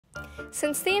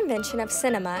Since the invention of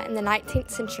cinema in the 19th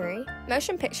century,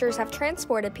 motion pictures have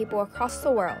transported people across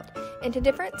the world into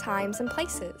different times and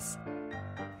places.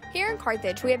 Here in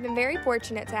Carthage, we have been very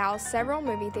fortunate to house several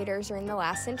movie theaters during the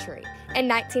last century. In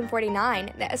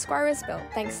 1949, the Esquire was built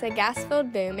thanks to a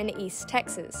gas-filled boom in East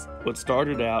Texas. What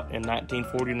started out in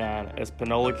 1949 as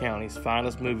Panola County's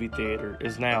finest movie theater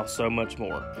is now so much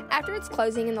more. After its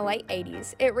closing in the late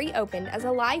 80s, it reopened as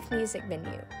a live music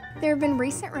venue. There have been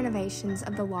recent renovations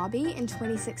of the lobby in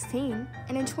 2016,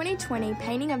 and in 2020,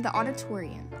 painting of the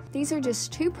auditorium. These are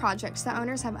just two projects the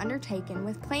owners have undertaken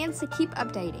with plans to keep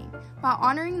updating, while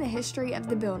honoring the history of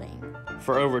the building.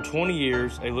 For over 20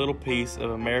 years, a little piece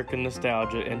of American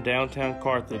nostalgia in downtown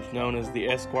Carthage known as the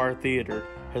Esquire Theater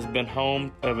has been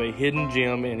home of a hidden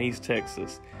gem in East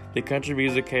Texas, the Country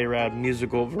Music Hayride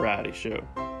musical variety show.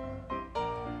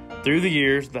 Through the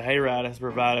years, the Hayride has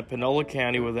provided Panola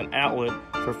County with an outlet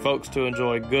for folks to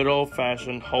enjoy good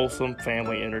old-fashioned, wholesome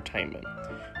family entertainment.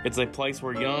 It's a place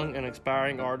where young and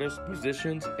aspiring artists,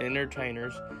 musicians, and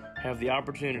entertainers have the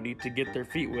opportunity to get their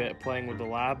feet wet playing with a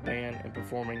live band and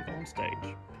performing on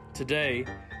stage. Today,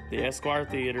 the Esquire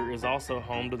Theater is also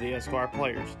home to the Esquire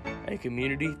Players, a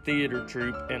community theater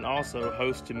troupe, and also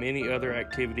host to many other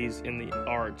activities in the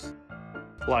arts,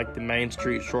 like the Main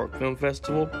Street Short Film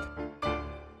Festival,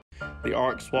 the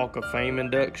Arts Walk of Fame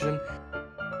induction,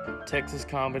 Texas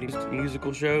comedy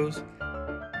musical shows,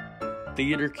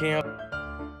 theater camp,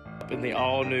 and the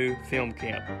all-new film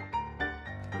camp.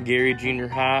 Gary Junior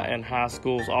High and high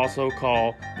schools also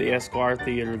call the Esquire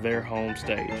Theater their home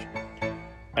stage.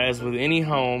 As with any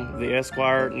home, the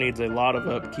Esquire needs a lot of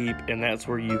upkeep, and that's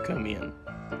where you come in.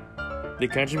 The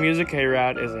Country Music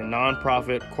Hayride is a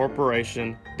non-profit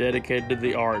corporation dedicated to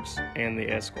the arts and the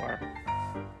Esquire.